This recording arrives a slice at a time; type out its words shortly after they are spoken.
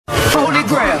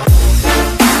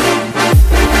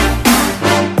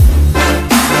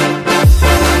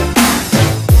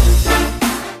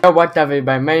What's up,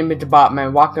 everybody? My name is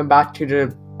Botman. Welcome back to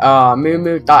the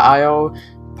Moo.io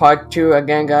part 2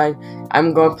 again, guys.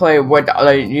 I'm gonna play with a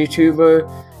YouTuber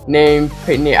named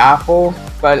Pitney Apple.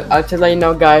 But to let you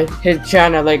know, guys, his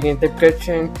channel link in the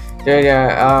description.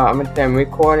 I'm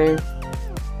recording.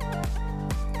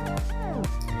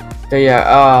 So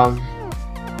yeah,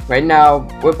 right now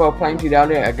we're both playing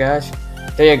together, I guess.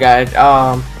 So yeah, guys,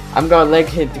 I'm gonna link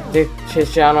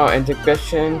his channel in the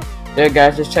description. There,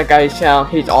 guys, just check out his channel.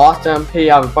 He's awesome. He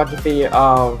has a bunch of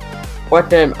videos with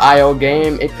them IO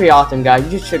game. It's pretty awesome,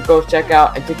 guys. You should go check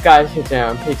out and check out his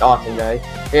channel. He's awesome, guys.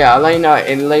 Yeah, I'll let you know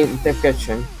in the link in the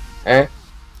description. Okay.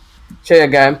 So yeah,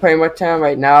 guys, I'm playing with him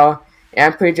right now,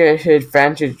 and I'm pretty sure his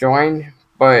friends should join,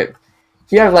 but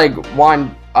he has like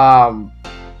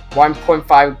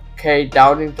 1.5k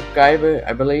thousand subscribers,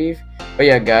 I believe. But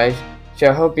yeah, guys. So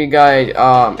I hope you guys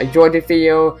enjoyed the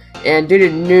video and did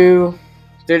a new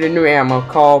ammo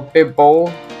called Big Bowl.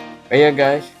 But yeah,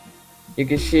 guys, you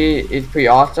can see it's pretty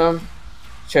awesome.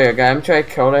 So yeah, guys, I'm trying to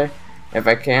kill it if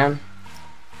I can.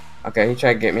 Okay, he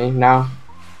tried to get me now.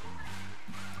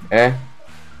 Okay,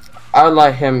 I'll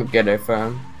let him get it for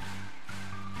him.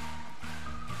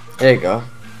 There you go.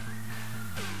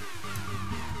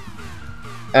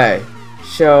 Hey,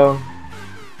 so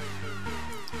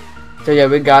yeah,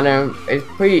 we got him. It's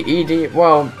pretty easy.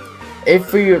 Well,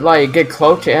 if you like get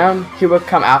close to him, he will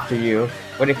come after you.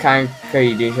 But it's kind of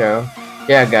crazy. So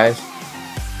yeah, guys.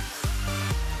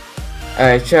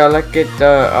 Alright, so let's get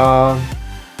the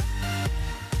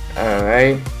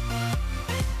alright.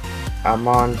 I'm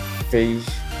on face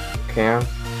cam.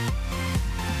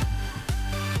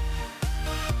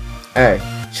 Alright,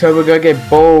 so we're gonna get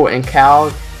Bull and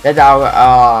Cow. That's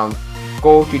our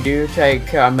goal to do, try to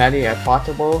kill as many as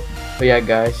possible. But yeah,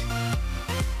 guys,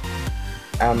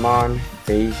 I'm on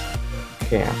face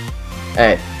cam.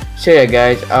 Hey, so yeah,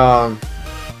 guys, I'm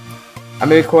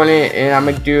recording and I'm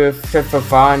gonna do it just for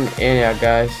fun. And yeah,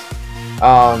 guys,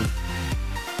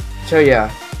 so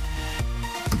yeah.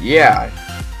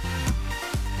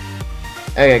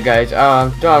 Okay, guys,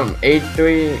 so I'm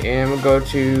 83 and we'll go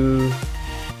to,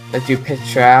 let's do Pit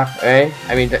Trap, eh?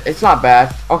 I mean, it's not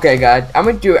bad. Okay, guys, I'm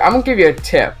gonna give you a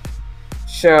tip.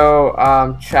 So,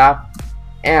 trap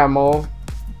ammo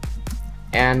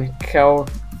and kill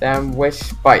them with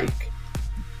spike.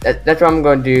 That's what I'm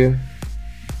gonna do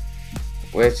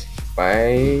with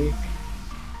spike.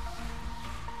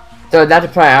 So that's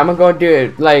the plan. I'm gonna do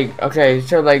it like, okay,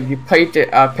 so like you place the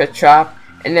pit trap,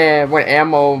 and then when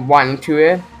ammo went into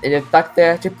it, and it's stuck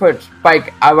there, to put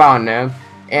spike around them.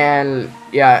 And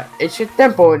yeah, it's just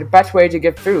simple, the best way to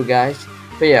get through, guys.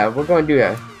 So yeah, we're gonna do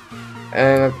that.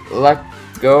 Let's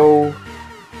go.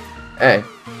 Hey,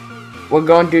 we're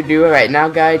going to do it right now,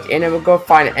 guys, and then we'll go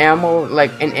find ammo,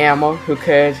 like an ammo, who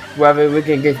cares, whether we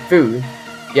can get food.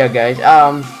 Yeah, guys,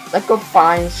 let's go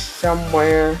find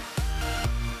somewhere.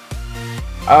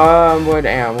 With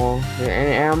ammo. Is there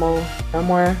any ammo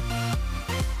somewhere?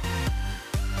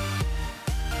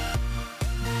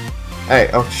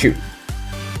 Hey, oh shoot.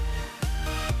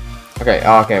 Okay,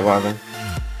 okay, well then.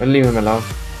 We'll leave him alone.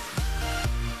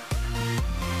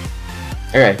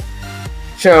 Okay.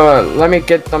 So let me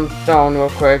get some stone real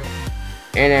quick.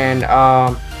 And then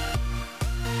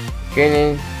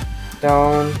getting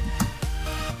stone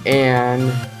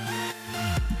and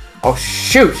oh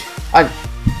shoot!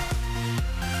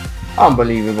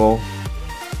 Unbelievable.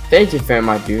 Thank you for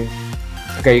my dude.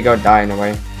 Okay, you gotta die in a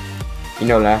way. You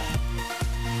know that.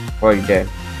 Well, you're dead.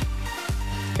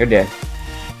 You're dead.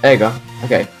 There you go.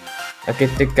 Okay. Let's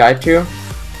get this guy too.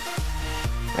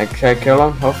 Like, should I kill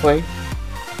him? Hopefully.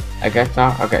 I guess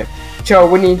not. Okay. So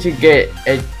we need to get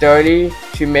a 30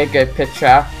 to make a pit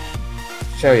trap.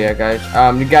 So yeah, guys.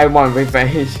 The guy won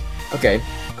revenge. Okay.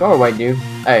 Go away, dude.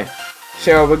 Hey.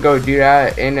 So we'll go do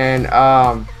that, and then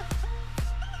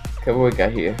okay, what we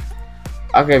got here?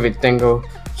 I'll give it single,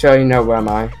 so you know where am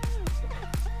I.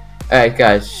 Alright,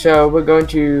 guys, so we're going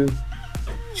to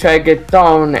try to get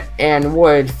stone and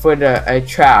wood for the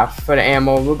trap for the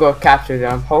ammo. We'll go capture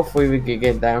them. Hopefully we can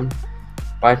get them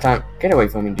by the time. Get away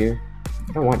from me, dude.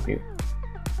 I don't want you.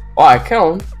 Oh, I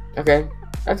killed him. Okay,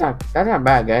 that's not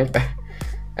bad, guys.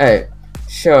 Hey,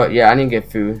 so yeah, I need to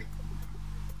get food.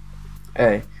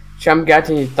 Hey, so I'm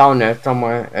getting down there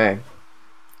somewhere. Hey.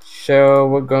 So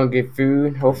we're gonna get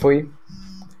food, hopefully,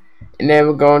 and then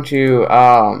we're going to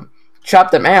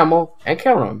trap them ammo and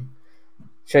kill them.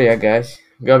 So yeah, guys,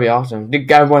 gonna be awesome. The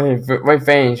guy wanted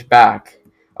revenge back.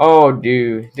 Oh,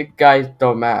 dude, this guy's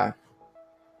so mad.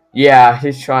 Yeah,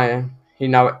 he's trying. I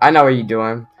know what you're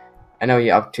doing. I know what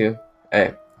you're up to.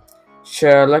 Hey,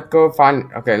 so let's go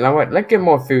find. Okay, let's get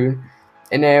more food,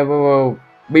 and then we will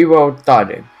we will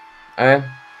start it. Alright?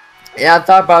 Yeah, I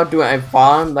thought about doing a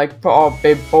farm, like put our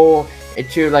big bull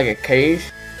into like a cage.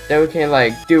 Then we can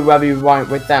like do whatever we want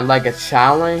with them, like a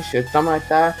challenge or something like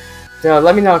that. So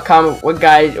let me know in the comment what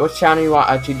channel you want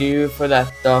us to do for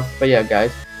that stuff. But yeah,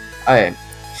 guys. Alright.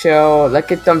 So let's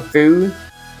get some food.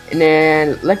 And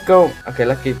then let's go. Okay,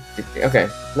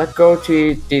 let's go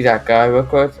to that guy real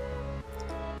quick.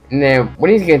 And then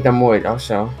we need to get some wood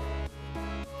also.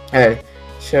 Alright.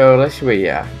 So let's see,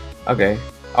 yeah. Okay.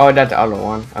 Oh, that's the other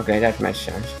one. Okay, that makes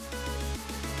sense.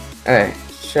 Alright,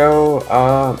 so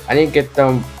I need to get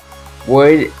some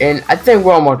wood, and I think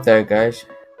we're almost there, guys.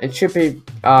 It should be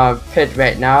pit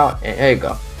right now, and there you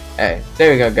go. Hey,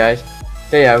 there we go, guys.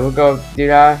 So yeah, we'll go do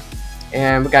that,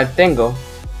 and we got Dingle.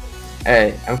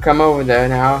 Hey, I'm coming over there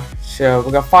now, so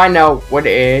we're gonna find out what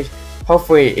it is.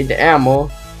 Hopefully, it's an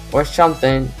animal or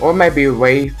something, or maybe a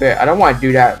race. But I don't want to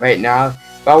do that right now.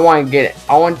 But I want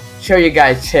to show you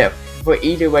guys tips for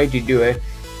either way to do it.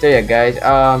 So yeah, guys,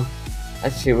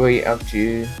 let's see what we up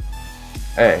to.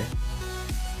 Hey,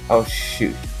 oh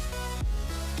shoot.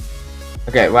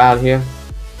 Okay, we're out here.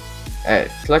 Hey,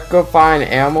 so let's go find an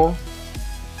animal.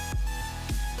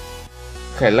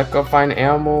 Okay, let's go find an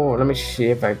animal. Let me see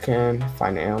if I can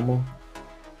find an animal.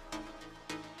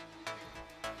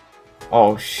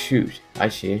 Oh shoot, I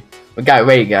see. We got it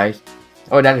ready, guys.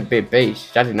 Oh, that's a big base.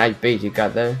 That's a nice base you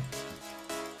got there.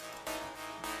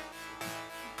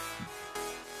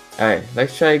 Alright,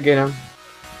 let's try to get him.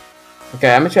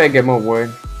 Okay, I'm gonna try to get more wood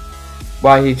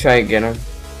while he try to get him.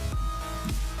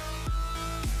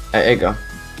 There you go.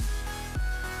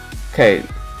 Okay,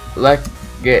 let's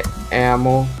get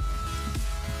ammo.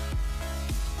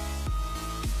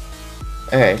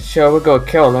 Okay, so we'll go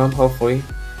kill them, hopefully.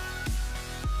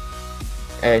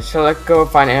 Hey, so let's go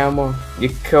find ammo. You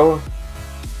kill?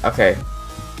 Okay.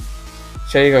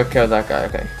 So you go kill that guy,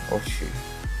 okay. Oh shoot.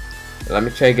 Let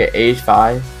me try to get age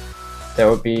 5. That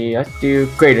would be, let's do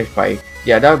greatest bike.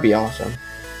 Yeah, that would be awesome.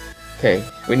 Okay,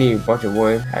 we need a bunch of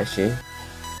wood, I see.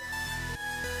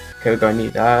 Okay, we're gonna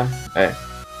need that. Alright.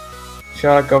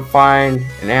 So I go find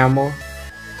an animal,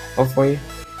 hopefully.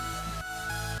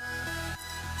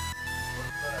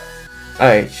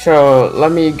 Alright, so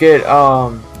let me get,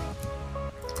 I'm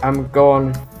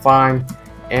going to find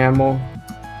animal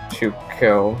to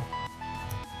kill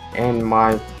in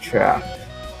my trap.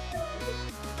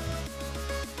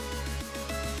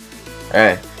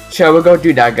 Alright, so we'll go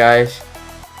do that, guys.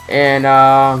 And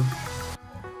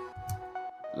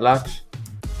let's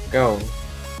go.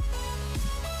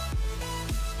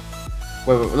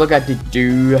 Wait, look at the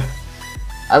dude.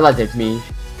 I like this me.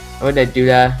 Would they do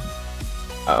that?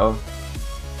 Uh oh.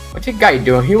 What's the guy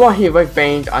doing? He want his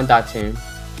veins on that team.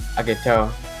 I can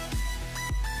tell.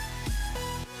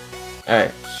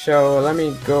 Alright, so let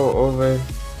me go over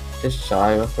this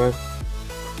side real quick.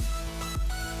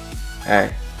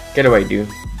 Alright, get away, dude.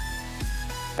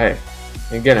 Hey,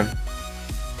 you get him.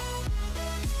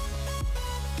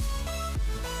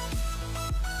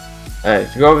 Alright,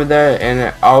 so go over there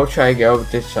and I'll try to get over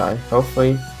this side,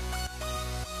 hopefully.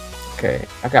 Okay,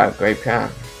 I got a great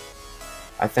plan,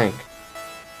 I think.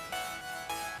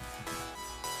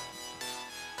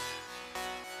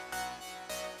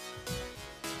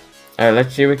 Alright,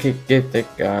 let's see if we can get this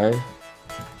guy.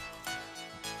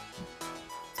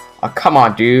 Oh, come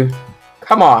on, dude.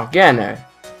 Come on, get in there.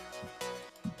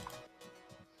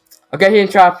 Okay, he in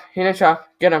trap. He in a trap.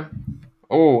 Get him.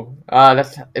 Oh,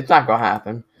 it's not gonna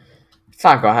happen. It's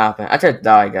not gonna happen. I just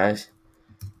died, guys.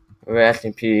 Rest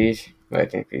in peace.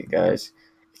 Rest in peace, guys.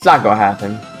 It's not gonna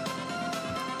happen.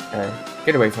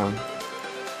 Get away from him.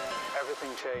 Everything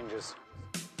changes.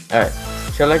 Alright,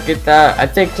 so let's get that. I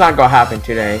think it's not gonna happen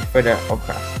today for the. Oh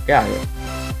crap, get out of here.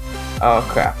 Oh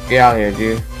crap, get out of here,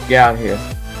 dude. Get out of here.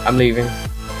 I'm leaving.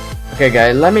 Okay,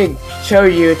 guys, let me show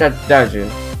you that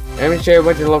desert. Let me show you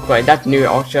what it looks like. That's new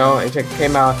also. It just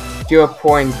came out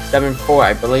 0.74,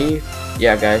 I believe.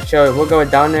 Yeah, guys, so we're going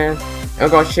down there. And we're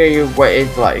gonna show you what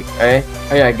it's like, okay?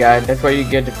 Oh yeah, guys, that's where you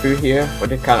get the food here,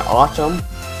 which is kind of awesome.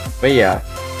 But yeah,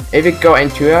 if you go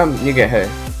into them, you get hurt.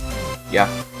 Yeah.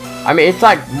 I mean, it's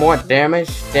like more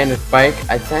damage than the spike,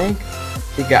 I think.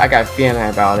 I got a feeling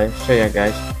about it. So yeah,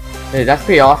 guys, hey, that's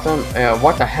pretty awesome.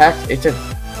 What the heck? It's just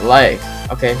legs.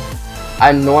 Okay, I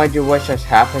have no idea what just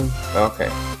happened. But okay,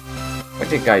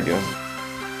 what's this guy doing?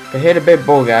 Okay, hit a big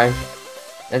bull, guys.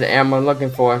 That's the ammo I'm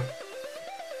looking for.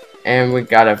 And we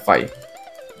gotta fight.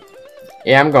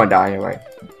 Yeah, I'm gonna die anyway.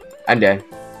 I'm dead.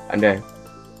 I'm dead.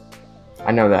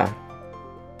 I know that.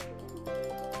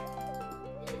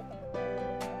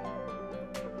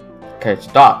 Okay,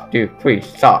 stop, dude. Please,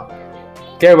 stop.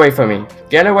 Get away from me.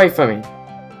 Get away from me.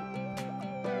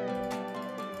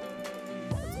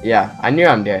 Yeah, I knew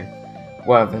I'm dead.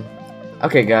 Whatever.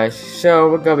 Okay, guys, so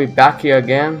we're gonna be back here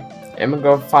again, and we're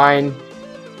gonna find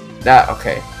that.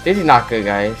 Okay, this is not good,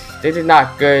 guys. This is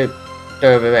not good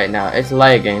server right now. It's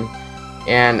lagging,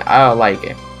 and I don't like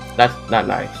it. That's not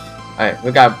nice. Alright,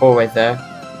 we got a bull right there.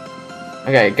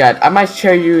 Okay, guys, I might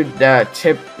show you the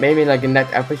tip maybe like in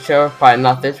next episode, probably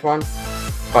not this one.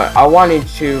 But I wanted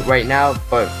to right now,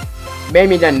 but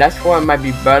maybe the next one might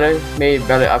be better, maybe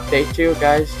better update to you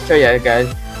guys. So yeah,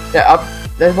 guys,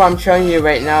 that's what I'm showing you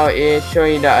right now is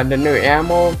showing you the new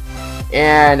ammo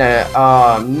and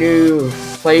a new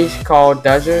place called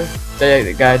Desert. So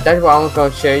yeah, guys, that's what I'm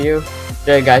gonna show you.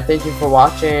 So yeah, guys, thank you for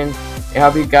watching. I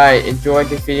hope you guys enjoyed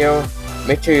this video.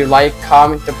 Make sure you like,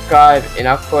 comment, subscribe, and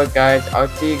of course, guys, I'll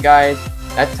see you guys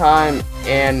next time.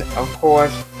 And of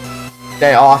course,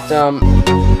 stay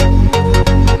awesome.